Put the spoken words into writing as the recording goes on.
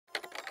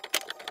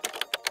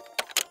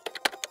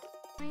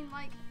I mean,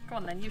 like... Go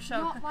on then, you show...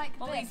 Not like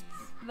Molly's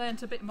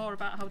learnt a bit more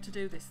about how to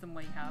do this than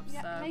we have,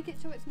 yeah, so... make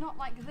it so it's not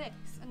like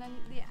this, and then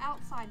the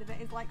outside of it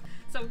is like...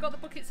 So we've got the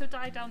buckets of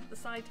dye down at the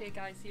side here,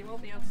 guys, so you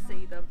won't be able to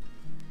see them.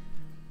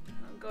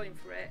 I'm going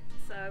for it,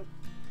 so...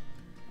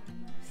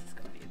 This is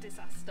going to be a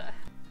disaster.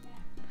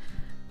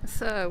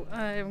 So,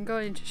 I'm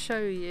going to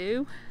show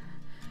you.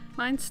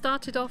 Mine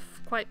started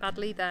off quite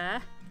badly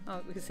there.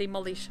 Oh, we can see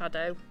Molly's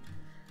shadow.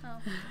 Oh.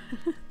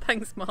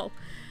 Thanks, Moll.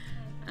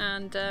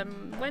 And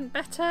went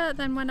better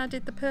than when I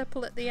did the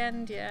purple at the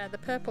end. Yeah, the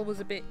purple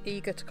was a bit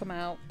eager to come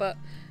out, but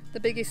the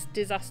biggest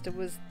disaster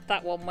was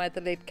that one where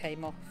the lid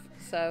came off.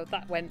 So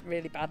that went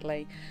really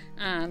badly.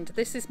 And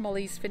this is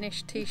Molly's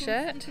finished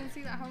t-shirt. You can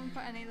see that I haven't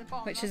put any of the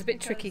bottom. Which is a bit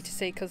tricky to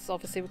see because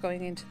obviously we're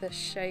going into the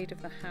shade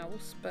of the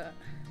house, but...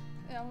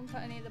 I haven't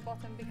put any at the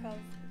bottom because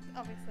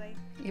obviously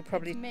you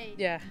probably... it's me.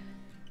 Yeah.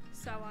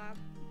 So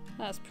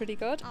that's pretty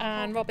good.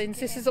 I'll and Robin's,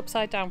 this is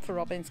upside down for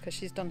Robin's because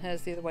she's done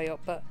hers the other way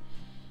up, but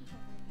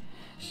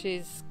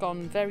she's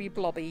gone very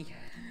blobby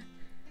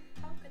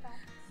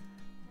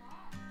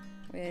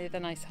with a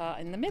nice heart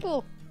in the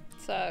middle.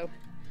 So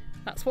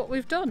that's what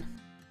we've done.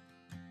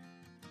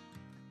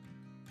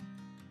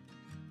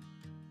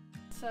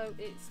 So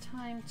it's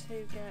time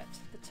to get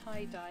the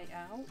tie-dye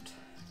out.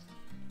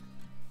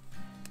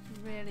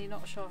 Really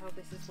not sure how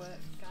this has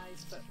worked,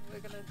 guys, but we're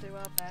going to do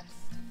our best.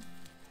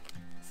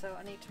 So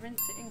I need to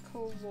rinse it in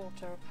cool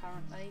water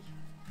apparently.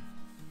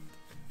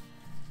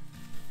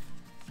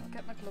 So I'll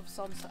get my gloves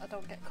on so I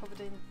don't get covered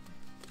in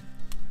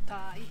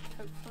dye,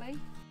 hopefully.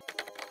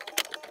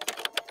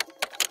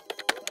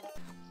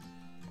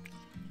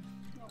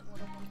 Not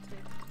what I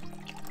wanted.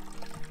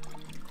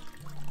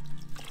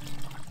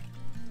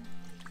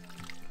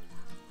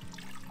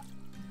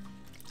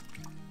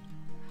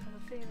 I have a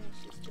feeling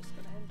she's just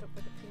going to end up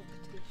with a pink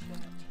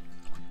t-shirt.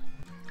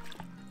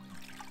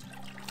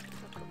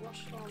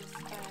 Wash all the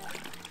spare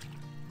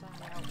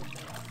dye out with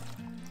this.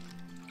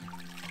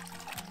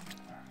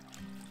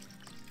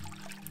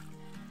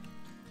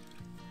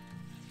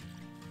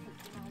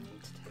 I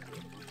need to take the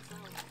other ones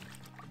out. I'm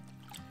not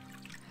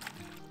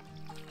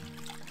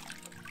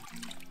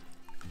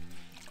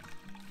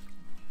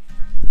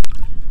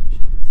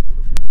sure this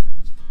will have worked.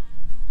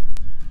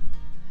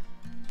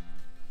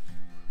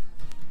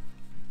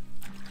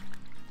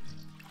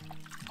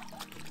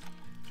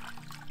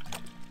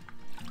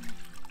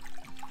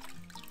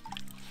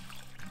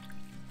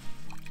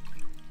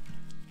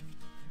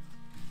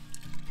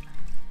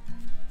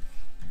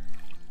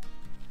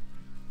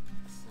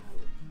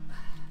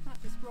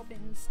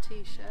 Robin's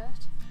t-shirt.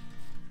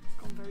 It's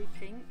gone very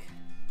pink.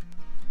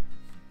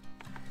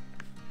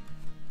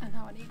 And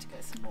now I need to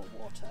get some more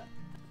water.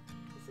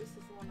 Because this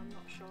is the one I'm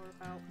not sure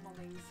about,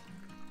 Molly's.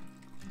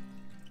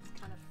 It's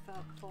kind of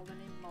fallen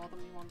in more than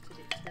we wanted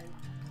it to.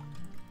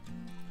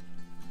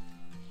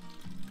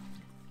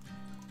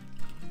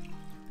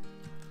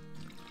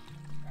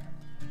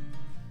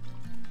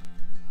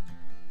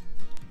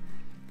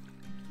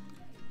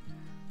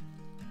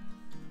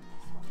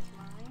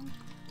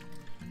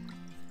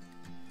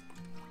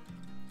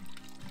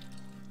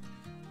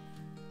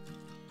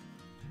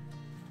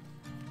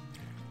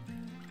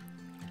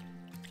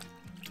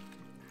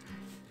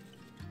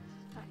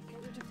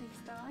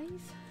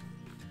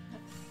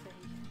 Let's see.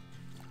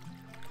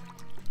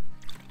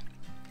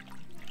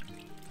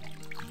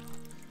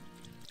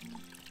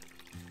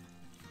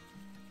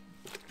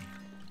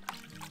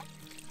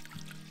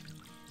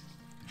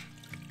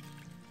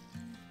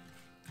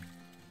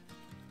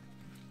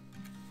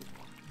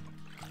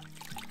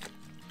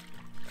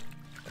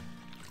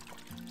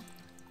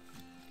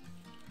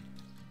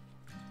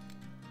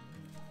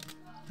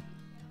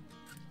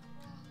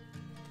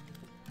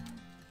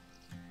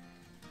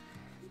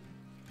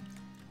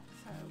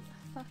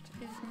 That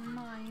is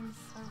mine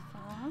so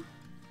far.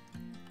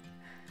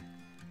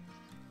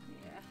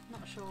 Yeah,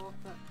 not sure,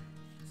 but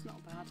it's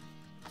not bad.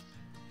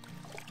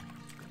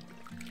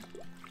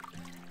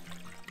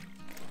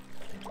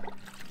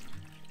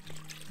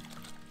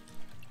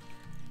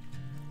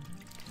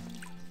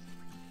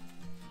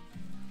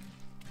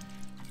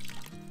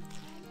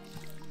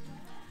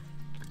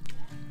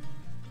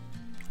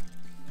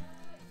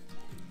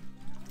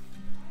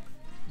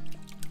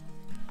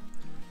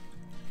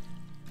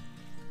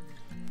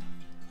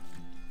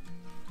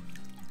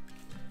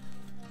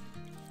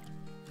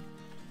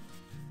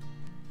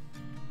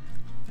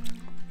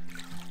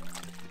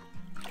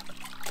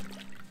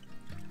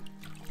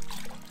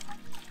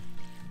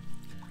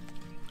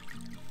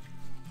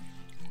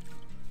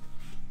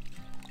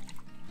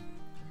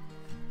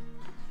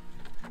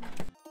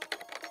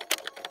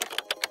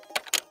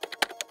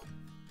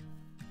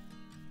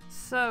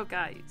 So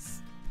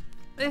guys,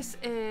 this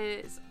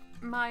is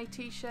my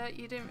t-shirt.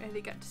 You didn't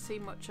really get to see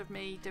much of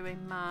me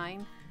doing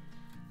mine.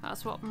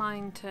 That's what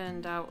mine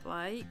turned out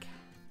like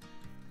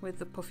with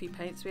the puffy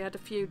paints. We had a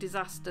few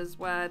disasters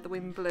where the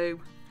wind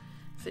blew.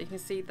 So you can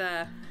see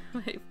there,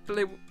 it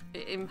blew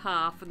it in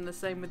half, and the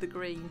same with the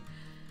green.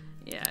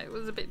 Yeah, it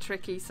was a bit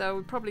tricky, so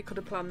we probably could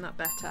have planned that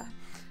better.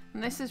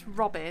 And this is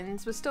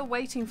Robin's. We're still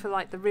waiting for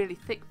like the really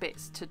thick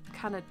bits to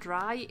kind of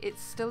dry.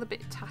 It's still a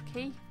bit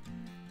tacky.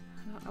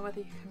 I don't know whether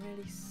you can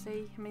really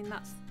see. I mean,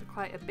 that's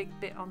quite a big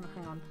bit on,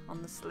 hang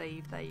on the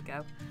sleeve. There you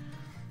go.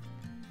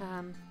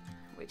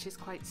 Which is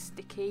quite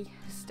sticky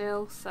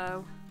still.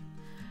 So,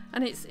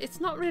 and it's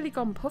not really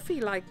gone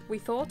puffy like we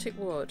thought it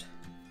would.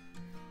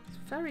 It's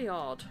very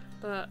odd,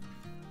 but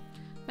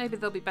maybe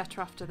they'll be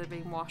better after they've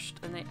been washed.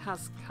 And it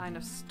has kind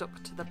of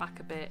stuck to the back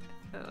a bit.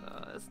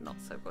 It's not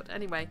so good.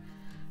 Anyway,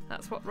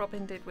 that's what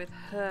Robin did with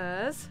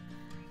hers.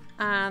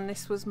 And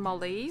this was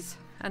Molly's.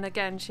 And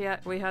again,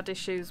 we had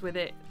issues with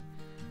it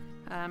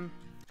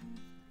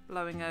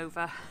blowing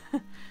over.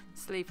 The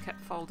sleeve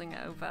kept folding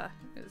over.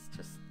 It was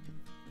just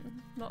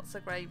not so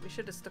great. We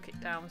should have stuck it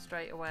down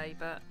straight away,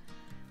 but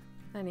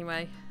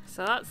anyway,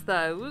 so that's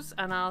those,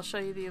 and I'll show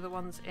you the other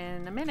ones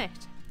in a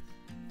minute.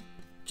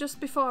 Just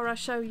before I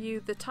show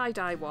you the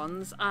tie-dye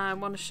ones, I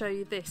want to show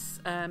you this.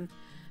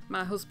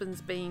 My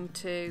husband's been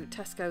to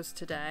Tesco's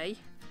today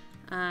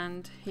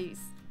and he's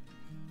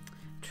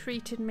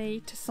treated me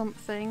to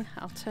something.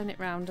 I'll turn it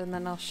round and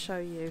then I'll show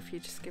you if you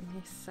just give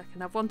me a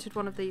second. I've wanted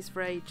one of these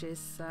for ages,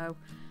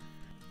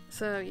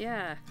 so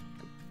yeah,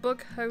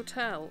 Bug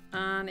Hotel,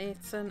 and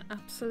it's an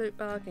absolute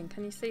bargain.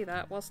 Can you see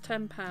that? It was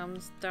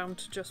 £10 down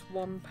to just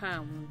 £1.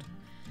 I'm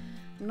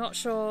not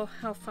sure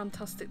how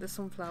fantastic the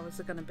sunflowers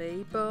are going to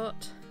be,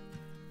 but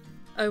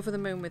over the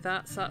moon with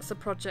that. So that's a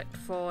project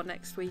for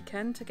next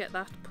weekend to get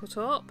that put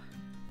up.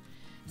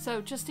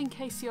 So just in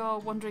case you're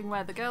wondering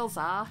where the girls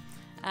are,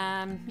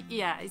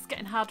 yeah, it's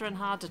getting harder and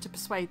harder to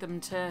persuade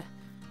them to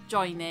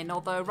join in,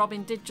 although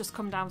Robin did just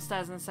come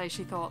downstairs and say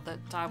she thought that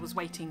I was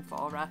waiting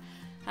for her.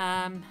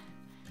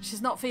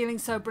 She's not feeling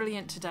so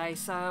brilliant today,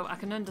 so I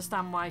can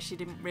understand why she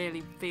didn't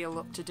really feel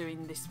up to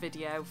doing this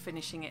video,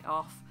 finishing it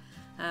off.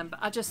 But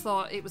I just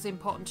thought it was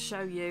important to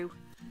show you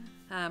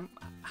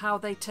how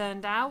they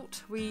turned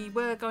out. We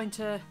were going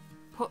to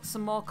put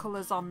some more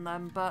colours on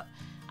them, but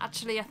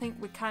actually I think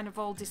we kind of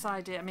all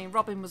decided, I mean,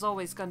 Robin was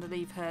always going to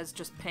leave hers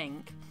just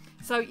pink.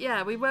 So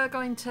yeah,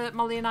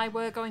 Molly and I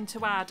were going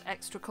to add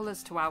extra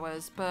colours to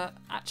ours, but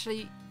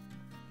actually,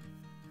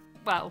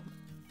 well,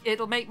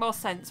 it'll make more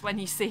sense when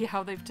you see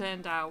how they've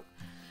turned out.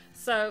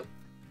 So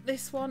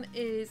this one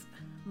is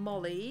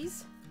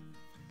Molly's.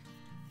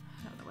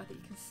 I don't know whether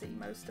you can see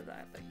most of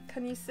that, but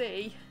can you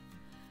see?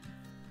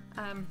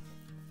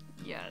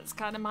 Yeah, it's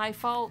kind of my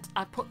fault.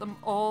 I put them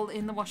all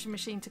in the washing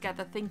machine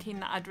together thinking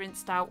that I'd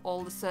rinsed out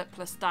all the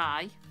surplus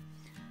dye,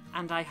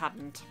 and I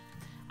hadn't.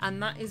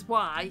 And that is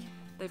why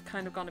they've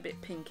kind of gone a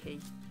bit pinky.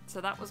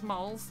 So that was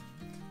Mol's.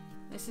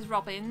 This is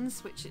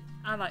Robin's, which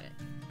I like.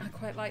 I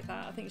quite like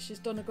that. I think she's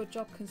done a good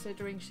job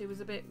considering she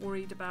was a bit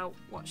worried about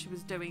what she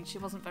was doing. She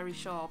wasn't very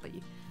sure, but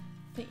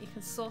I think you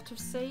can sort of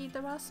see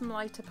there are some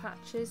lighter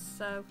patches,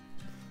 so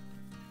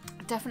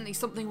definitely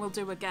something we'll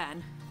do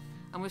again.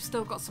 And we've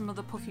still got some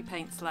other puffy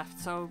paints left,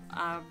 so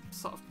I'm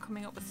sort of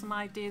coming up with some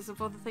ideas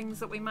of other things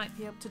that we might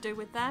be able to do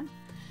with them.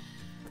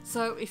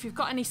 So if you've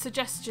got any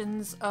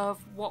suggestions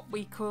of what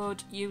we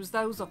could use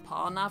those up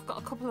on, I've got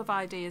a couple of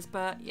ideas,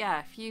 but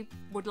yeah, if you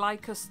would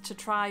like us to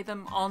try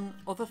them on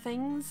other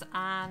things,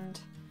 and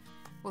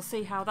we'll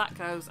see how that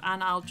goes.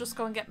 And I'll just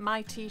go and get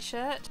my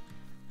t-shirt.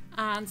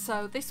 And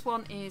so this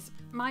one is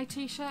my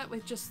t-shirt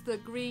with just the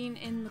green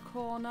in the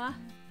corner,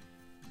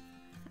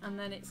 and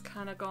then it's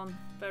kind of gone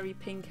very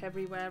pink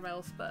everywhere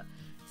else, but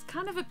it's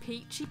kind of a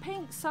peachy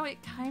pink, so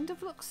it kind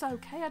of looks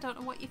okay. I don't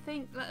know what you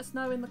think. Let us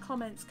know in the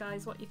comments,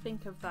 guys, what you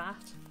think of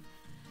that,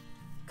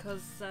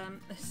 because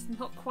it's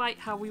not quite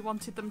how we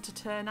wanted them to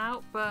turn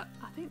out, but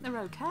I think they're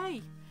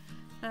okay.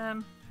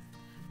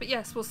 But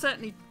yes, we'll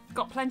certainly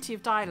got plenty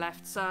of dye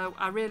left, so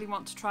I really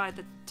want to try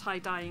the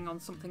tie-dyeing on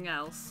something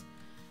else.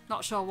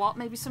 Not sure what,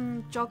 maybe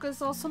some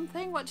joggers or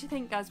something. What do you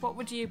think, guys? What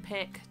would you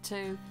pick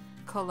to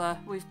colour?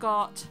 We've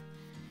got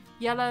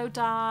yellow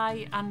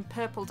dye and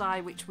purple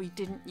dye, which we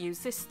didn't use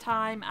this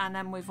time, and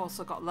then we've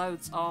also got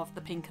loads of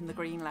the pink and the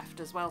green left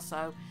as well,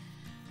 so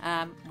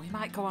we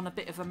might go on a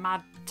bit of a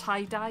mad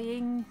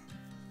tie-dyeing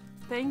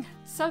thing.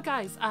 So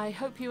guys, I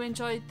hope you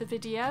enjoyed the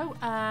video.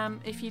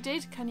 If you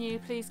did, can you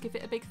please give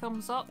it a big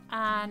thumbs up,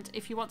 and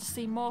if you want to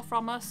see more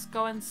from us,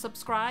 go and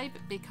subscribe,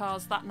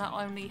 because that not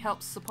only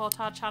helps support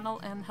our channel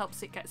and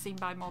helps it get seen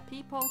by more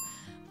people,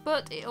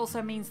 but it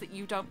also means that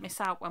you don't miss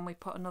out when we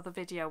put another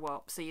video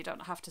up, so you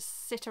don't have to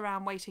sit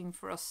around waiting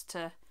for us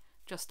to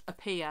just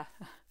appear.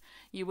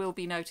 You will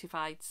be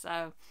notified,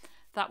 so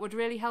that would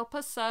really help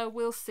us. So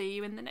we'll see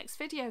you in the next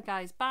video,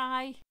 guys.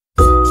 Bye!